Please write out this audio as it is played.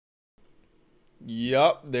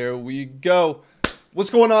Yup, there we go. What's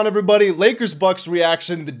going on, everybody? Lakers Bucks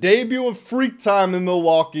reaction, the debut of Freak Time in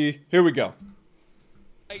Milwaukee. Here we go.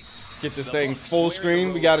 Let's get this thing full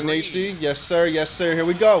screen. We got an HD. Yes, sir. Yes, sir. Here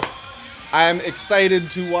we go. I am excited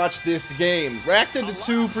to watch this game. Reacted to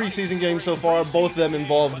 2 preseason games so far. Both of them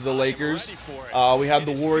involved the Lakers. We had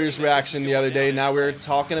the Warriors reaction the other day. Now we're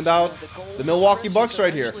talking about the Milwaukee Bucks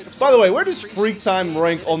right here. By the way, where does Freak Time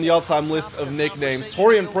rank on the all-time list of nicknames?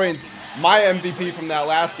 Torian Prince, my MVP from that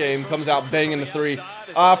last game, comes out banging the 3.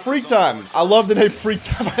 Freak Time. I love the name Freak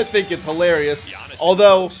Time. I think it's hilarious.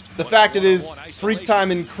 Although the fact it is Freak Time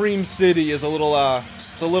in Cream City is a little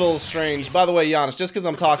it's a little strange. By the way, Giannis, just because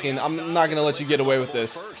I'm talking, I'm not gonna let you get away with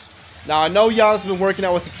this. Now I know Giannis has been working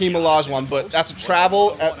out with Hakeem Olajuwon, but that's a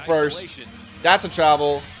travel at first. That's a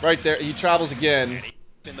travel right there. He travels again.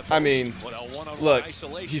 I mean, look,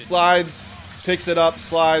 he slides, picks it up,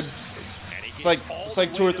 slides. It's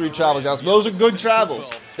like 2 or 3 travels, Giannis. Those are good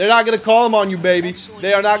travels. They're not gonna call them on you, baby.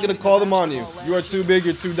 They are not gonna call them on you. You are too big.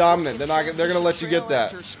 You're too dominant. They're gonna let you get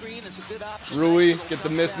that. Rui, get the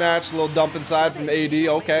mismatch. A little dump inside from AD.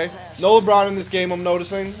 Okay. No LeBron in this game, I'm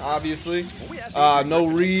noticing. Obviously. No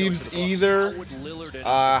Reeves either.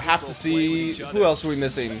 Have to see. Who else are we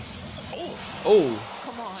missing? Oh.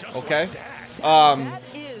 Okay.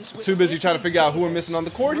 Too busy trying to figure out who we're missing on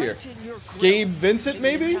the court here. Gabe Vincent,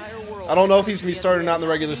 maybe? I don't know if he's going to be starting out in the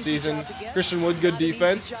regular season. Christian Wood, good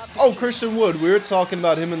defense. Oh, Christian Wood. We were talking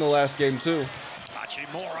about him in the last game, too.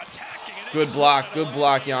 Good block,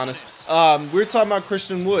 Giannis. We were talking about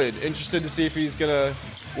Christian Wood. Interested to see if he's going to,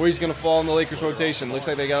 where he's going to fall in the Lakers rotation. Looks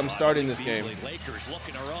like they got him starting this game.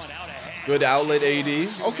 Good outlet,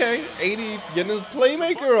 AD. Okay, AD getting his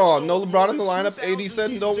playmaker on. No LeBron in the lineup. AD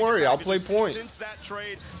said, don't worry, I'll play point.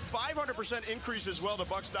 500% increase as well to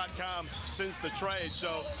Bucks.com since the trade.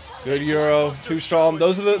 So good Euro, too strong.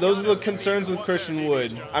 Those are the concerns with Christian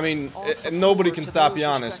Wood. I mean, nobody can stop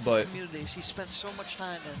Giannis, but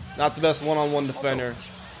not the best one-on-one defender.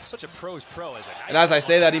 Such a pro's pro. And as I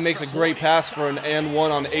say that, he makes a great pass for an and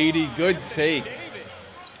one on AD. Good take.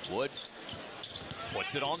 Wood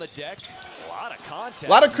puts it on the deck. A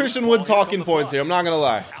lot of Christian Wood talking points here. I'm not gonna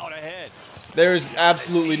lie. There's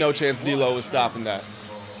absolutely no chance D'Lo is stopping that.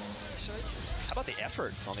 How about the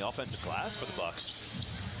effort on the offensive glass for the Bucks?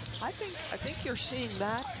 I think you're seeing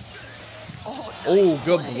that. Oh,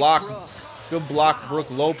 good block. Good block, Brook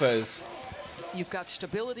Lopez. You've got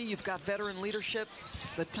stability. You've got veteran leadership.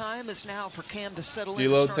 The time is now for Cam to settle in.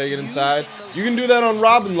 D'Lo take it inside. You can do that on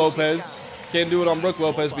Robin Lopez. Can't do it on Brook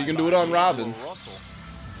Lopez, but you can do it on Robin.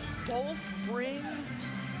 Both bring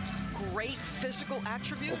great physical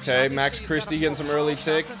attributes. Okay, Max Christie getting some early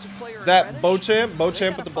tick. Is that Beauchamp?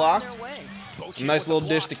 Beauchamp with the block. A nice little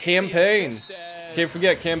dish to Campaign. Can't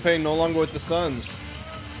forget, Campaign no longer with the Suns.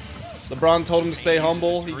 LeBron told him to stay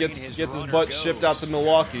humble. He gets his butt shipped out to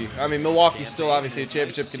Milwaukee. I mean, Milwaukee's still obviously a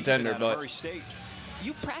championship contender, but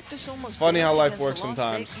you practice almost funny how life works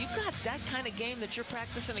sometimes. You got that kind of game that you're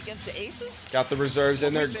practicing against the Aces? Got the reserves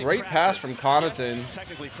in there. Great pass from Connaughton.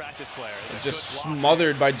 Just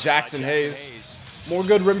smothered by Jackson Hayes. More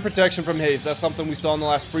good rim protection from Hayes. That's something we saw in the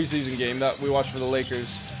last preseason game that we watched for the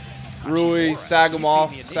Lakers. Rui, sagging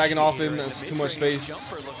off him. That's too much space.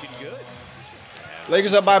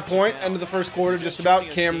 Lakers up by a point. End of the first quarter, just about.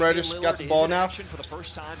 Cam Reddish got the ball now.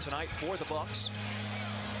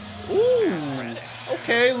 Ooh,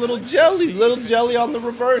 okay, little jelly on the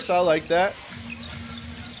reverse. I like that.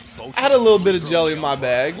 I had a little bit of jelly in my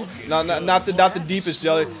bag, not the deepest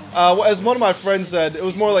jelly. As one of my friends said, it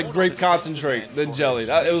was more like grape concentrate than jelly.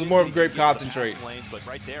 It was more of grape concentrate.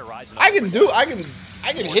 I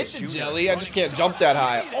can hit the jelly. I just can't jump that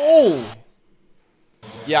high. Oh,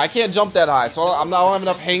 yeah, I can't jump that high, so I don't have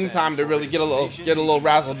enough hang time to really get a little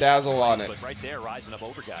razzle dazzle on it.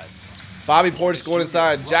 Bobby Portis going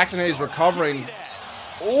inside. Jackson Hayes recovering.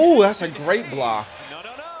 Oh, that's a great block.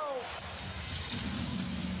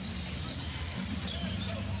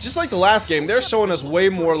 Just like the last game, they're showing us way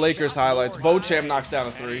more Lakers highlights. Beauchamp knocks down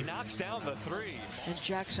a 3.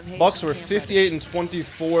 Bucks were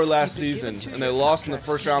 58-24 last season, and they lost in the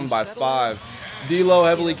first round by 5. D'Lo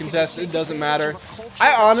heavily contested, doesn't matter.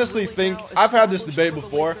 I honestly think, I've had this debate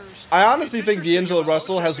before, I honestly think D'Angelo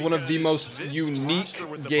Russell has one of the most unique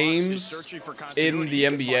games in the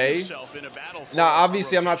NBA. Now,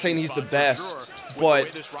 obviously, I'm not saying he's the best,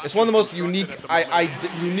 but it's one of the most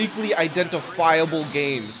uniquely identifiable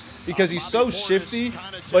games because he's so shifty,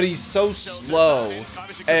 but he's so slow.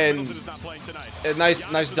 And a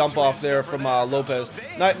nice dump off there from Lopez.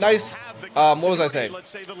 Nice. What was I saying?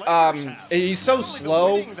 He's so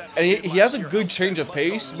slow, and he has a good change of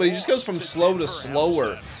pace, but he just goes from slow to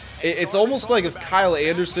slower. It's almost like if Kyle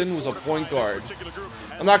Anderson was a point guard.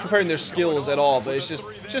 I'm not comparing their skills at all, but it's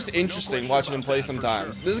just interesting watching him play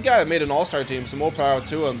sometimes. This is a guy that made an all-star team, so more power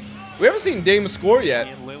to him. We haven't seen Dame score yet.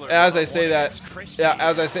 As I say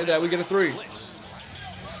that, we get a 3.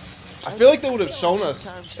 I feel like they would have shown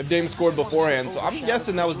us if Dame scored beforehand, so I'm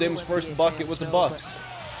guessing that was Dame's first bucket with the Bucks.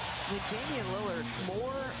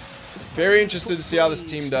 Very interested to see how this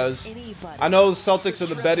team does. I know the Celtics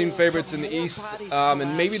are the betting favorites in the East,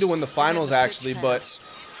 and maybe to win the finals actually, but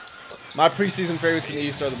my preseason favorites in the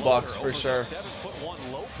East are the Bucks for sure.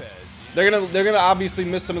 They're gonna obviously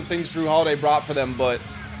miss some of the things Drew Holiday brought for them, but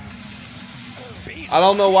I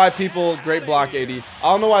don't know why people, great block AD, I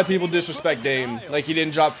don't know why people disrespect Dame. Like he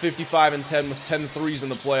didn't drop 55 and 10 with 10 threes in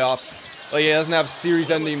the playoffs. Like he doesn't have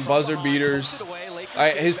series-ending buzzer beaters.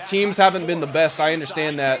 His teams haven't been the best, I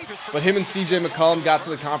understand that. But him and CJ McCollum got to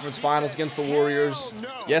the conference finals against the Warriors.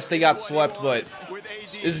 Yes, they got swept, but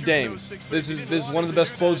this is Dame. This is one of the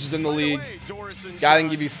best closers in the league. Guy can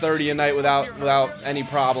give you 30 a night without any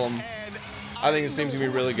problem. I think this team's gonna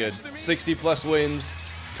be really good. 60+ wins,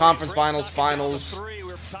 conference finals.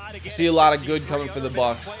 I see a lot of good coming for the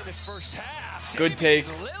Bucks. Good take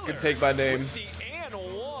by Dame.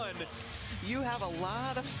 You have a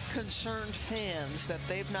lot of concerned fans that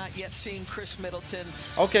they've not yet seen Chris Middleton.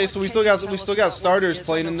 Okay, so we still got starters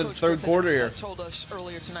playing into the third quarter here.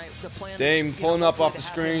 Dame pulling up off the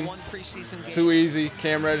screen. Too easy.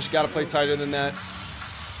 Cam Reddish got to play tighter than that.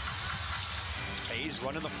 Hayes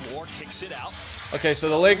running the floor, kicks it out. Okay, so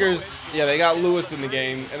the Lakers, yeah, they got Lewis in the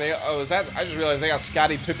game, and I just realized they got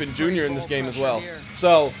Scottie Pippen Jr. in this game as well.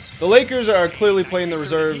 So the Lakers are clearly playing the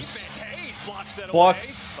reserves.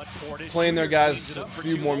 Bucks playing their guys a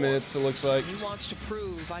few more minutes, it looks like. He wants to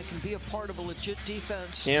prove I can be a part of a legit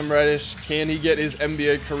defense. Cam Reddish, can he get his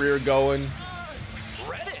NBA career going?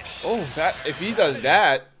 Oh, if he does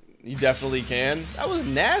that, he definitely can. That was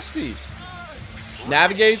nasty.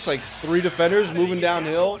 Navigates like 3 defenders moving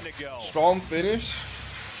downhill. Strong finish.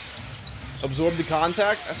 Absorb the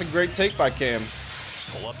contact. That's a great take by Cam.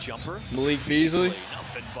 Pull-up jumper. Malik Beasley.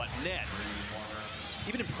 Nothing but net.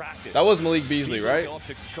 Even in practice. That was Malik Beasley, right? I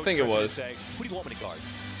think it was. Who do you want me to guard?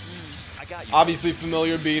 I got you. Obviously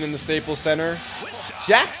familiar being in the Staples Center.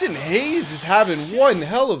 Jackson Hayes is having one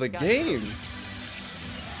hell of a game.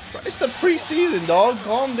 It's the preseason, dog.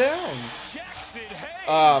 Calm down.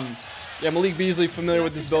 Yeah, Malik Beasley, familiar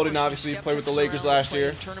with this building, obviously. Played with the Lakers last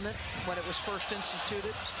year.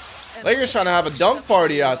 Lakers trying to have a dunk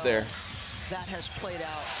party out there.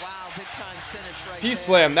 He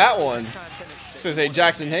slammed that one. Says, hey,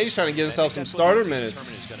 Jackson Hayes trying to get himself some starter minutes.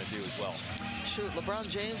 Shoot, LeBron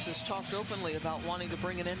James has talked openly about wanting to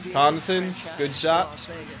bring an NBA. Connaughton, good shot.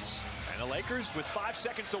 And the Lakers with 5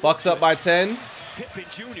 seconds. Bucks up by 10. Pippen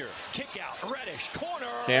Jr. Kick out. Reddish corner.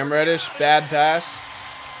 Cam Reddish, bad pass.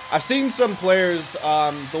 I've seen some players.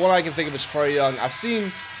 The one I can think of is Trae Young. I've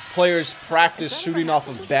seen players practice shooting off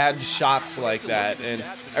of bad shots like that, and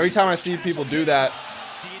every time I see people do that,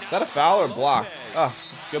 is that a foul or a block? Oh,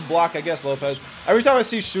 good block, I guess, Lopez. Every time I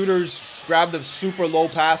see shooters grab the super low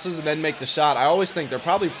passes and then make the shot, I always think they're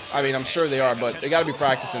probably, I mean, I'm sure they are, but they got to be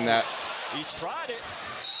practicing that.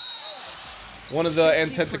 One of the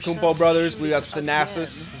Antetokounmpo brothers, I believe that's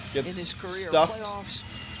Thanasis, gets stuffed.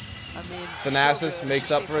 Thanasis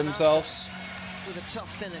makes up for himself.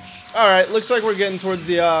 All right, looks like we're getting towards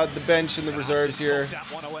the bench and the reserves here.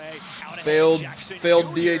 Failed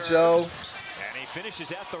DHO.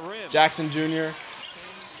 Jackson Jr.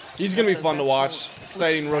 He's gonna be fun to watch.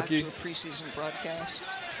 Exciting rookie.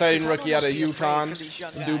 Exciting rookie out of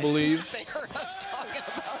UConn. I do believe.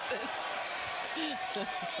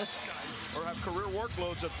 Or have career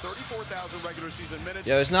workloads of 34,000 regular season minutes.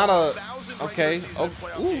 Yeah, there's not a okay. Oh,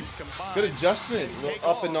 ooh, good adjustment.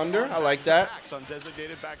 Up and under. I like that.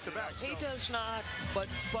 He does not. But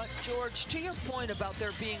George, to your point about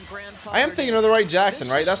there being grandfather. I am thinking of the right Jackson,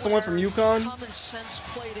 right? That's the one from UConn. Common sense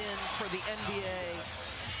played in for the NBA.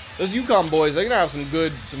 Those UConn boys, they're gonna have some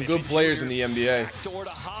good players in the NBA.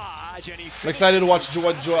 I'm excited to watch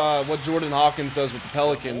what Jordan Hawkins does with the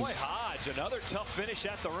Pelicans. Another tough finish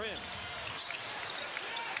at the rim.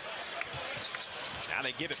 Now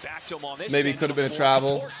they give it back to him on this. Maybe could have been a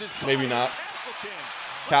travel. Maybe not.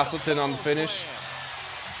 Castleton on the finish.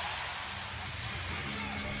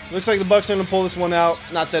 Looks like the Bucks are going to pull this one out.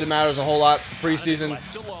 Not that it matters a whole lot. It's the preseason.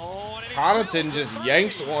 Connaughton just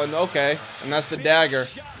yanks one. Okay. And that's the dagger.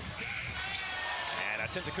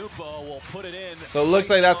 So it looks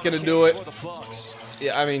like that's going to do it.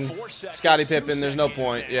 Yeah, I mean, Scottie Pippen, there's no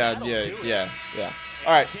point. Yeah.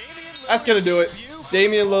 All right. That's going to do it.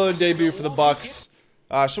 Damian Lillard debut for the Bucks.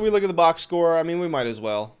 Should we look at the box score? I mean, we might as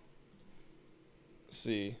well. Let's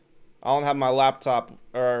see. I don't have my laptop,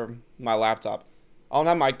 I don't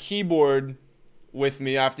have my keyboard with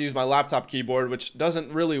me. I have to use my laptop keyboard, which doesn't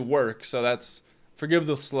really work. So that's, forgive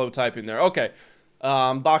the slow typing there. Okay.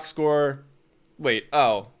 Box score. Wait.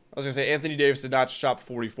 Oh, I was going to say Anthony Davis did not drop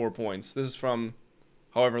 44 points. This is from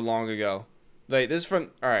however long ago. Wait, this is from,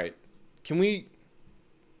 all right. Can we,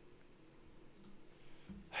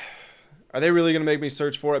 are they really going to make me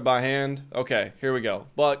search for it by hand? Okay, here we go.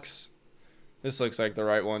 Bucks. This looks like the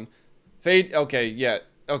right one. Fade. Okay, yeah.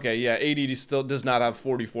 Okay, yeah. AD still does not have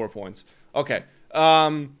 44 points. Okay.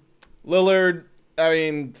 Lillard, I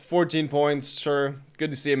mean, 14 points, sure.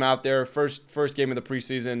 Good to see him out there. First game of the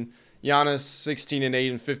preseason. Giannis, 16 and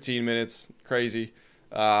 8 in 15 minutes. Crazy.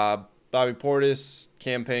 Bobby Portis,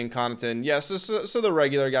 Campaign, Connaughton. Yes, so the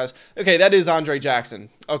regular guys. Okay, that is Andre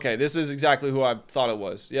Jackson. Okay, this is exactly who I thought it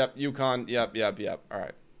was. Yep, UConn. Yep. All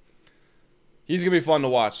right. He's going to be fun to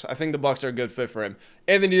watch. I think the Bucks are a good fit for him.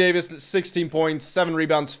 Anthony Davis, 16 points, 7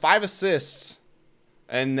 rebounds, 5 assists.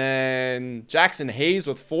 And then Jackson Hayes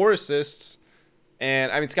with 4 assists. And,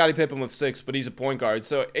 I mean, Scottie Pippen with 6, but he's a point guard.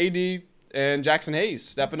 So, AD and Jackson Hayes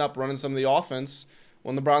stepping up, running some of the offense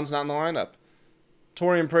when LeBron's not in the lineup.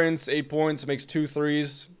 Taurean Prince, 8 points, makes 2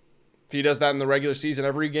 threes. If he does that in the regular season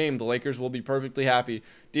every game, the Lakers will be perfectly happy.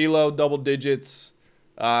 D'Lo, double digits.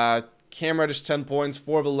 Cam Reddish, 10 points,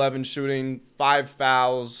 4 of 11 shooting, 5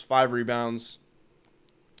 fouls, 5 rebounds.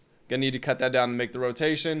 Gonna need to cut that down and make the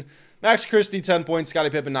rotation. Max Christie, 10 points, Scottie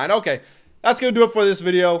Pippen, 9. Okay, that's gonna do it for this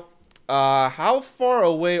video. How far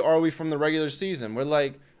away are we from the regular season? We're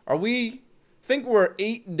like, I think we're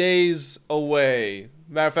 8 days away.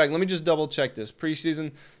 Matter of fact, let me just double check this.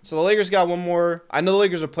 Preseason. So the Lakers got one more. I know the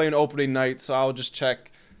Lakers are playing opening night, so I'll just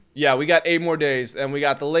check. Yeah, we got 8 more days, and we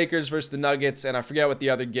got the Lakers versus the Nuggets, and I forget what the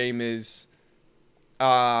other game is. You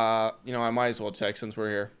know, I might as well check since we're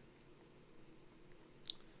here.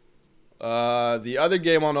 The other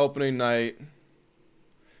game on opening night,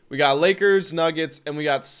 we got Lakers, Nuggets, and we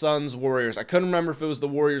got Suns, Warriors. I couldn't remember if it was the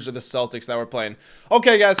Warriors or the Celtics that were playing.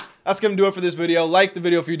 Okay, guys, that's going to do it for this video. Like the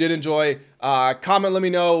video if you did enjoy. Comment, let me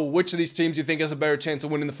know which of these teams you think has a better chance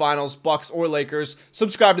of winning the finals, Bucks or Lakers.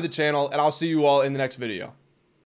 Subscribe to the channel, and I'll see you all in the next video.